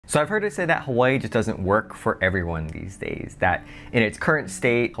So I've heard it said that Hawaii just doesn't work for everyone these days, that in its current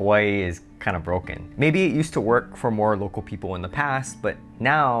state, Hawaii is kind of broken. Maybe it used to work for more local people in the past, but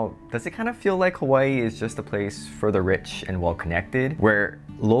now, does it kind of feel like Hawaii is just a place for the rich and well-connected, where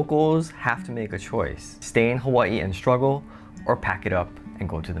locals have to make a choice, stay in Hawaii and struggle, or pack it up and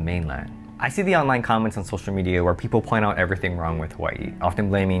go to the mainland? I see the online comments on social media where people point out everything wrong with Hawaii, often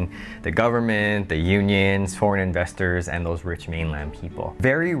blaming the government, the unions, foreign investors, and those rich mainland people.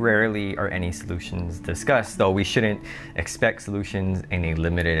 Very rarely are any solutions discussed, though we shouldn't expect solutions in a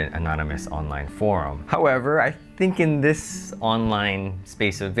limited and anonymous online forum. However, I think in this online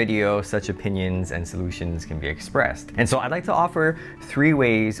space of video, such opinions and solutions can be expressed. And so I'd like to offer 3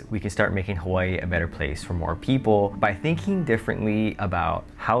 ways we can start making Hawaii a better place for more people by thinking differently about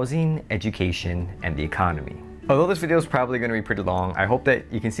housing, education, and the economy. Although this video is probably going to be pretty long, I hope that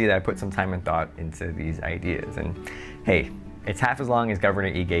you can see that I put some time and thought into these ideas. And hey, it's half as long as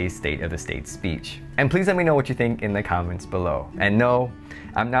Governor Ige's State of the State speech. And please let me know what you think in the comments below. And no,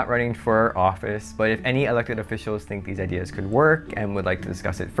 I'm not running for office, but if any elected officials think these ideas could work and would like to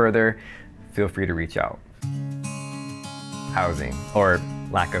discuss it further, feel free to reach out. Housing, or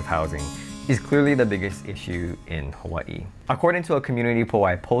lack of housing, is clearly the biggest issue in Hawaii. According to a community poll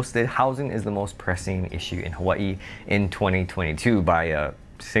I posted, housing is the most pressing issue in Hawaii in 2022 by a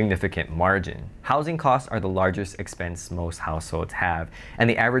significant margin. Housing costs are the largest expense most households have, and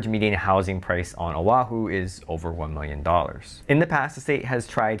the average median housing price on Oahu is over $1 million. In the past, the state has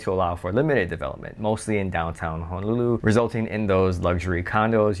tried to allow for limited development, mostly in downtown Honolulu, resulting in those luxury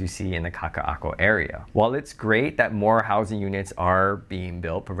condos you see in the Kaka'ako area. While it's great that more housing units are being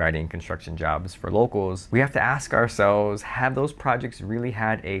built, providing construction jobs for locals, we have to ask ourselves, have those projects really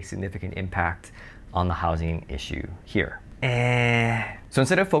had a significant impact on the housing issue here? So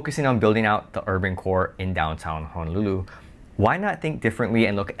instead of focusing on building out the urban core in downtown Honolulu, why not think differently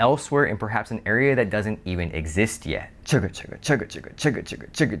and look elsewhere in perhaps an area that doesn't even exist yet? Chugga chugga chugga chugga chugga chugga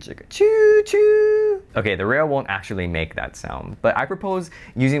chugga chugga choo choo. Okay, the rail won't actually make that sound, but I propose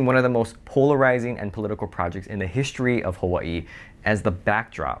using one of the most polarizing and political projects in the history of Hawaii as the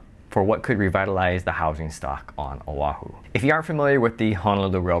backdrop for what could revitalize the housing stock on Oahu. If you aren't familiar with the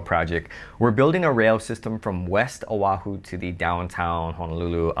Honolulu Rail Project, we're building a rail system from West Oahu to the downtown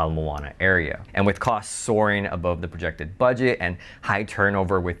Honolulu Ala Moana area. And with costs soaring above the projected budget and high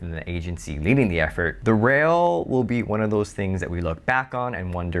turnover within the agency leading the effort, the rail will be one of those things that we look back on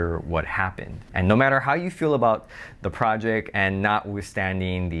and wonder what happened. And no matter how you feel about the project, and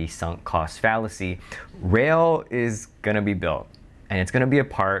notwithstanding the sunk cost fallacy, rail is gonna be built, and it's gonna be a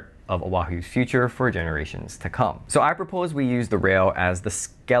part of Oahu's future for generations to come. So I propose we use the rail as the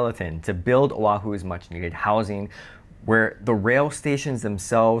skeleton to build Oahu's much needed housing, where the rail stations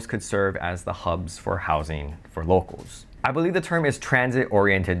themselves could serve as the hubs for housing for locals. I believe the term is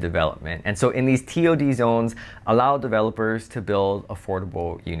transit-oriented development, and so in these TOD zones, allow developers to build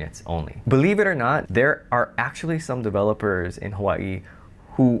affordable units only. Believe it or not, there are actually some developers in Hawaii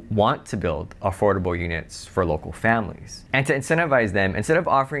who want to build affordable units for local families. And to incentivize them, instead of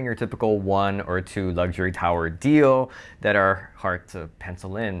offering your typical 1 or 2 luxury tower deal that are hard to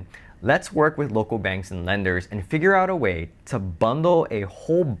pencil in, let's work with local banks and lenders and figure out a way to bundle a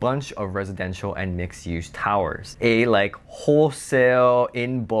whole bunch of residential and mixed-use towers, a like wholesale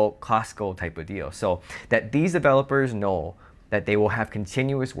in bulk Costco type of deal, so that these developers know that they will have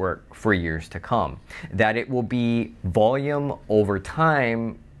continuous work for years to come, that it will be volume over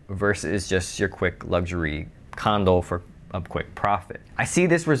time versus just your quick luxury condo for a quick profit. I see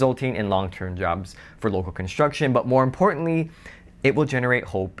this resulting in long-term jobs for local construction, but more importantly, it will generate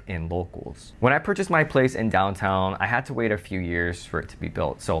hope in locals. When I purchased my place in downtown, I had to wait a few years for it to be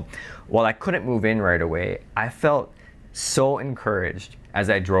built. So while I couldn't move in right away, I felt so encouraged as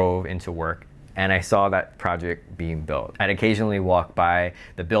I drove into work and I saw that project being built. I'd occasionally walk by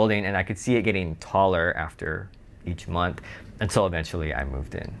the building and I could see it getting taller after each month until eventually I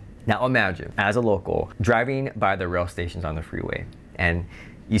moved in. Now imagine, as a local, driving by the rail stations on the freeway and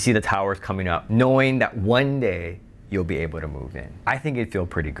you see the towers coming up, knowing that one day you'll be able to move in. I think it'd feel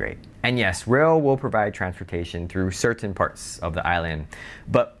pretty great. And yes, rail will provide transportation through certain parts of the island,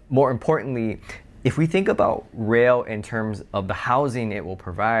 but more importantly, if we think about rail in terms of the housing it will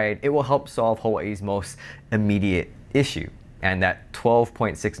provide, it will help solve Hawaii's most immediate issue. And that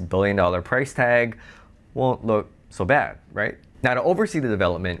 $12.6 billion price tag won't look so bad, right? Now, to oversee the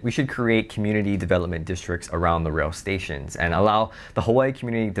development, we should create community development districts around the rail stations and allow the Hawaii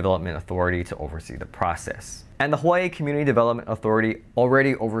Community Development Authority to oversee the process. And the Hawaii Community Development Authority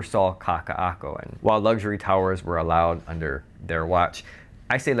already oversaw Kaka'ako, and while luxury towers were allowed under their watch,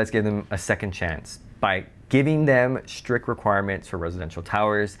 I say let's give them a second chance by giving them strict requirements for residential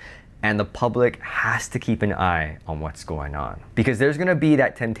towers, and the public has to keep an eye on what's going on. Because there's gonna be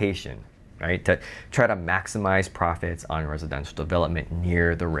that temptation, right, to try to maximize profits on residential development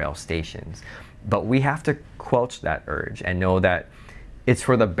near the rail stations. But we have to quench that urge and know that it's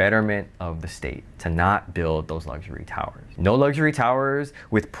for the betterment of the state to not build those luxury towers. No luxury towers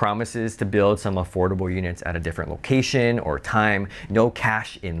with promises to build some affordable units at a different location or time. No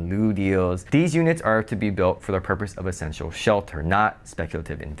cash in lieu deals. These units are to be built for the purpose of essential shelter, not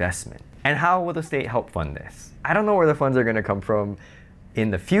speculative investment. And how will the state help fund this? I don't know where the funds are going to come from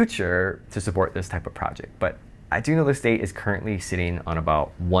in the future to support this type of project, but I do know the state is currently sitting on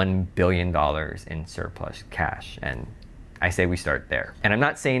about $1 billion in surplus cash, and I say we start there. And I'm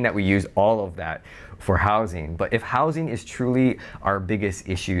not saying that we use all of that for housing, but if housing is truly our biggest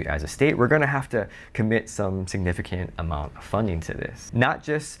issue as a state, we're gonna have to commit some significant amount of funding to this. Not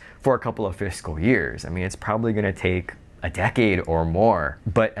just for a couple of fiscal years. I mean, it's probably gonna take a decade or more.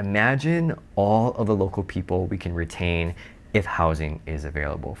 But imagine all of the local people we can retain if housing is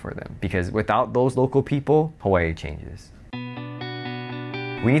available for them. Because without those local people, Hawaii changes.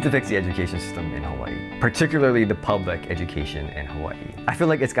 We need to fix the education system in Hawaii, particularly the public education in Hawaii. I feel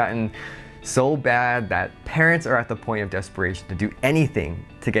like it's gotten so bad that parents are at the point of desperation to do anything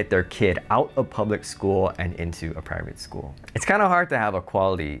to get their kid out of public school and into a private school. It's kind of hard to have a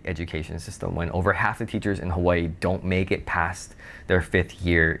quality education system when over half the teachers in Hawaii don't make it past their 5th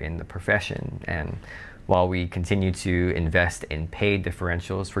year in the profession. And while we continue to invest in pay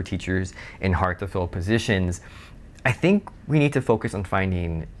differentials for teachers in hard-to-fill positions, I think we need to focus on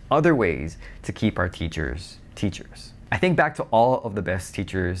finding other ways to keep our teachers teachers. I think back to all of the best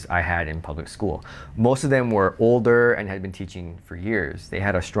teachers I had in public school. Most of them were older and had been teaching for years. They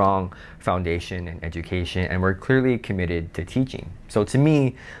had a strong foundation in education and were clearly committed to teaching. So to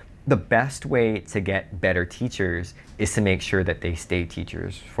me, the best way to get better teachers is to make sure that they stay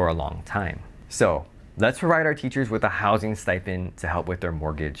teachers for a long time. So let's provide our teachers with a housing stipend to help with their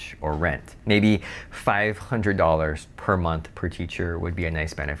mortgage or rent. Maybe $500 per month per teacher would be a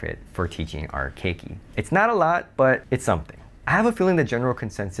nice benefit for teaching our keiki. It's not a lot, but it's something. I have a feeling the general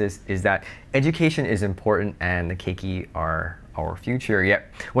consensus is that education is important and the keiki are our future. Yet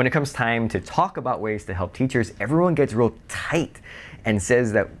when it comes time to talk about ways to help teachers, everyone gets real tight and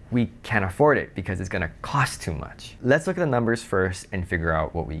says that we can't afford it because it's gonna cost too much. Let's look at the numbers first and figure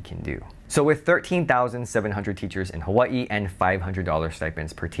out what we can do. So with 13,700 teachers in Hawaii and $500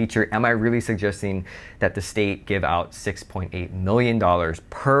 stipends per teacher, am I really suggesting that the state give out $6.8 million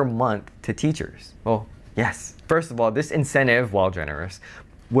per month to teachers? Well, yes. First of all, this incentive, while generous,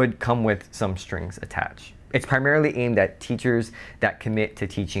 would come with some strings attached. It's primarily aimed at teachers that commit to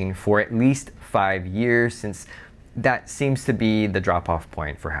teaching for at least 5 years, since that seems to be the drop-off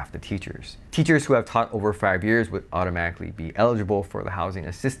point for half the teachers. Teachers who have taught over 5 years would automatically be eligible for the housing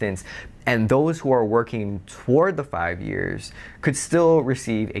assistance, and those who are working toward the 5 years could still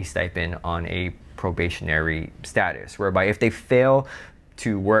receive a stipend on a probationary status, whereby if they fail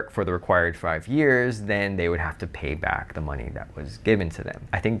to work for the required 5 years, then they would have to pay back the money that was given to them.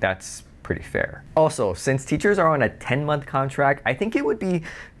 I think that's pretty fair. Also, since teachers are on a 10-month contract, I think it would be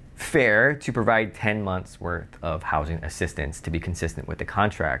fair to provide 10 months worth of housing assistance to be consistent with the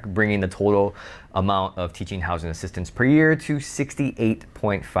contract, bringing the total amount of teaching housing assistance per year to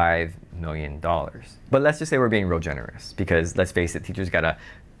 $68.5 million. But let's just say we're being real generous, because let's face it, teachers gotta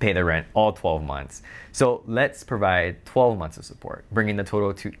pay the rent all 12 months. So let's provide 12 months of support, bringing the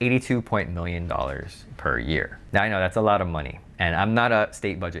total to $82 million per year. Now I know that's a lot of money, and I'm not a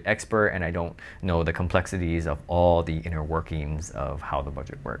state budget expert and I don't know the complexities of all the inner workings of how the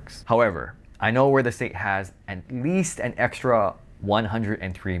budget works. However, I know where the state has at least an extra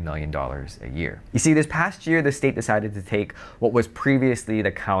 $103 million a year. You see, this past year, the state decided to take what was previously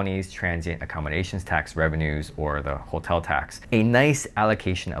the county's transient accommodations tax revenues, or the hotel tax, a nice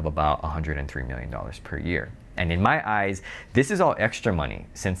allocation of about $103 million per year. And in my eyes, this is all extra money,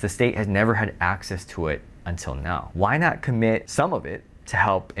 since the state has never had access to it until now. Why not commit some of it to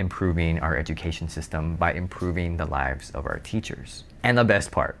help improving our education system by improving the lives of our teachers? And the best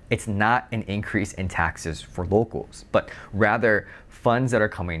part, it's not an increase in taxes for locals, but rather funds that are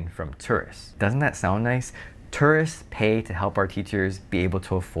coming from tourists. Doesn't that sound nice? Tourists pay to help our teachers be able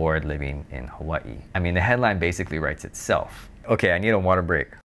to afford living in Hawaii. I mean, the headline basically writes itself. Okay, I need a water break.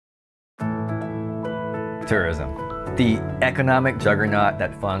 Tourism, the economic juggernaut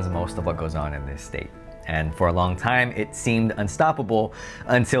that funds most of what goes on in this state. And for a long time, it seemed unstoppable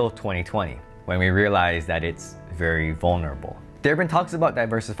until 2020, when we realized that it's very vulnerable. There have been talks about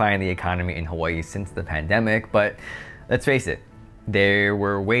diversifying the economy in Hawaii since the pandemic, but let's face it, There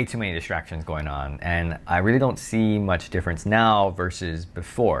were way too many distractions going on, and I really don't see much difference now versus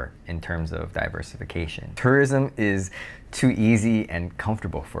before in terms of diversification. Tourism is too easy and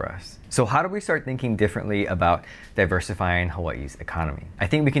comfortable for us. So how do we start thinking differently about diversifying Hawaii's economy? I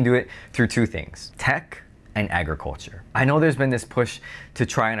think we can do it through two things: tech and agriculture. I know there's been this push to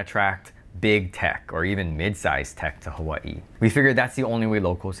try and attract big tech or even mid-sized tech to Hawaii. We figured that's the only way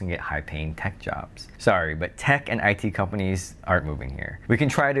locals can get high-paying tech jobs. Sorry, but tech and IT companies aren't moving here. We can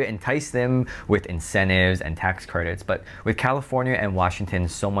try to entice them with incentives and tax credits, but with California and Washington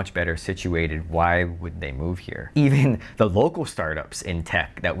so much better situated, why would they move here? Even the local startups in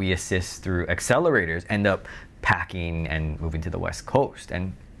tech that we assist through accelerators end up packing and moving to the West Coast,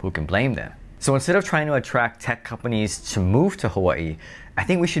 and who can blame them? So instead of trying to attract tech companies to move to Hawaii, I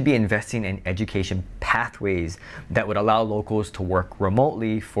think we should be investing in education pathways that would allow locals to work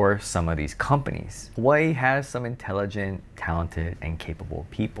remotely for some of these companies. Hawaii has some intelligent, talented, and capable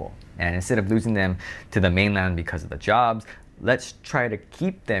people. And instead of losing them to the mainland because of the jobs, let's try to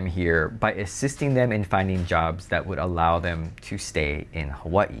keep them here by assisting them in finding jobs that would allow them to stay in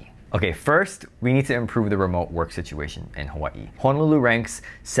Hawaii. Okay, first, we need to improve the remote work situation in Hawaii. Honolulu ranks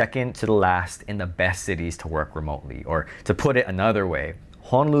second to the last in the best cities to work remotely. Or to put it another way,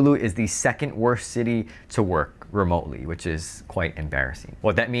 Honolulu is the second worst city to work remotely, which is quite embarrassing.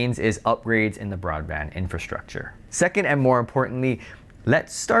 What that means is upgrades in the broadband infrastructure. Second, and more importantly,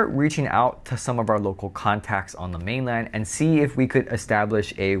 let's start reaching out to some of our local contacts on the mainland and see if we could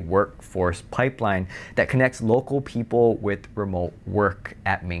establish a workforce pipeline that connects local people with remote work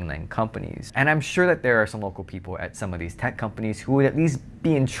at mainland companies. And I'm sure that there are some local people at some of these tech companies who would at least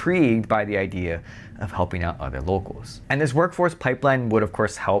be intrigued by the idea of helping out other locals. And this workforce pipeline would of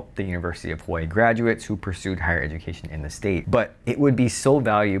course help the University of Hawaii graduates who pursued higher education in the state. But it would be so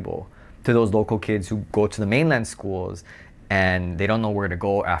valuable to those local kids who go to the mainland schools and they don't know where to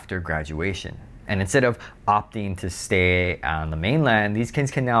go after graduation. And instead of opting to stay on the mainland, these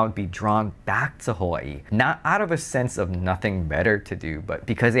kids can now be drawn back to Hawaii, not out of a sense of nothing better to do, but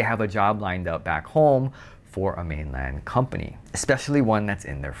because they have a job lined up back home for a mainland company, especially one that's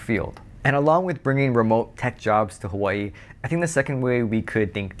in their field. And along with bringing remote tech jobs to Hawaii, I think the second way we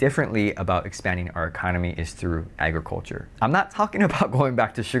could think differently about expanding our economy is through agriculture. I'm not talking about going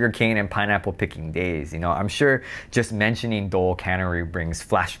back to sugarcane and pineapple picking days. I'm sure just mentioning Dole Cannery brings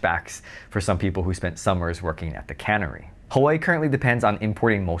flashbacks for some people who spent summers working at the cannery. Hawaii currently depends on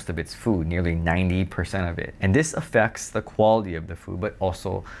importing most of its food, nearly 90% of it. And this affects the quality of the food, but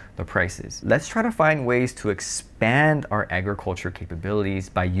also the prices. Let's try to find ways to expand our agriculture capabilities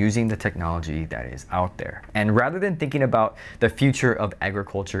by using the technology that is out there. And rather than thinking about the future of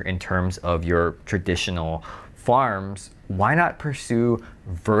agriculture in terms of your traditional farms, why not pursue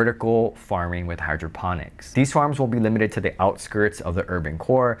vertical farming with hydroponics? These farms will be limited to the outskirts of the urban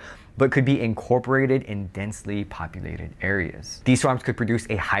core, but could be incorporated in densely populated areas. These farms could produce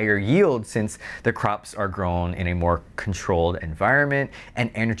a higher yield since the crops are grown in a more controlled environment, and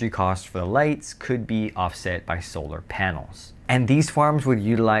energy costs for the lights could be offset by solar panels. And these farms would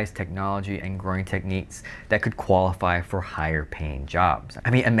utilize technology and growing techniques that could qualify for higher paying jobs. I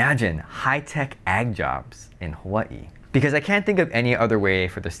mean, imagine high-tech ag jobs in Hawaii. Because I can't think of any other way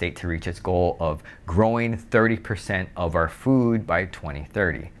for the state to reach its goal of growing 30% of our food by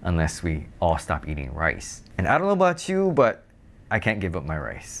 2030, unless we all stop eating rice. And I don't know about you, but I can't give up my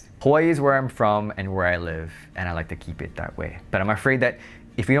rice. Hawaii is where I'm from and where I live, and I like to keep it that way. But I'm afraid that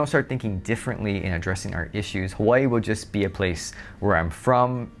if we don't start thinking differently in addressing our issues, Hawaii will just be a place where I'm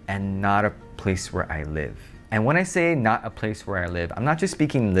from and not a place where I live. And when I say not a place where I live, I'm not just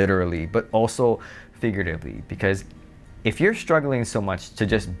speaking literally, but also figuratively, because if you're struggling so much to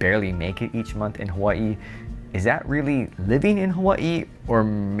just barely make it each month in Hawaii, is that really living in Hawaii or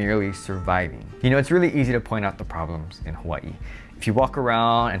merely surviving? It's really easy to point out the problems in Hawaii. If you walk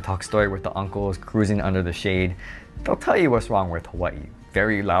around and talk story with the uncles cruising under the shade, they'll tell you what's wrong with Hawaii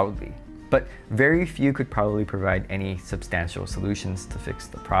very loudly. But very few could probably provide any substantial solutions to fix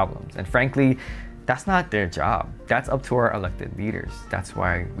the problems. And frankly, that's not their job. That's up to our elected leaders. That's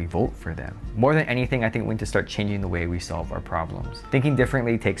why we vote for them. More than anything, I think we need to start changing the way we solve our problems. Thinking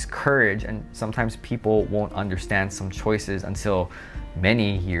differently takes courage, and sometimes people won't understand some choices until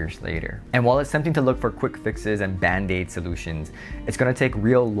many years later. And while it's tempting to look for quick fixes and band-aid solutions, it's going to take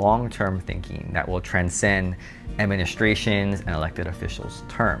real long-term thinking that will transcend administrations and elected officials'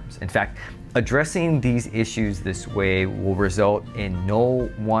 terms. In fact, addressing these issues this way will result in no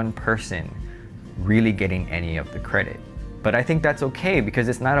one person really getting any of the credit. But I think that's okay, because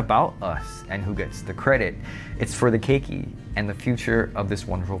it's not about us and who gets the credit. It's for the keiki and the future of this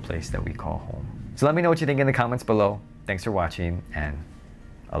wonderful place that we call home. So let me know what you think in the comments below. Thanks Thanks for watching, and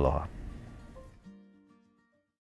aloha.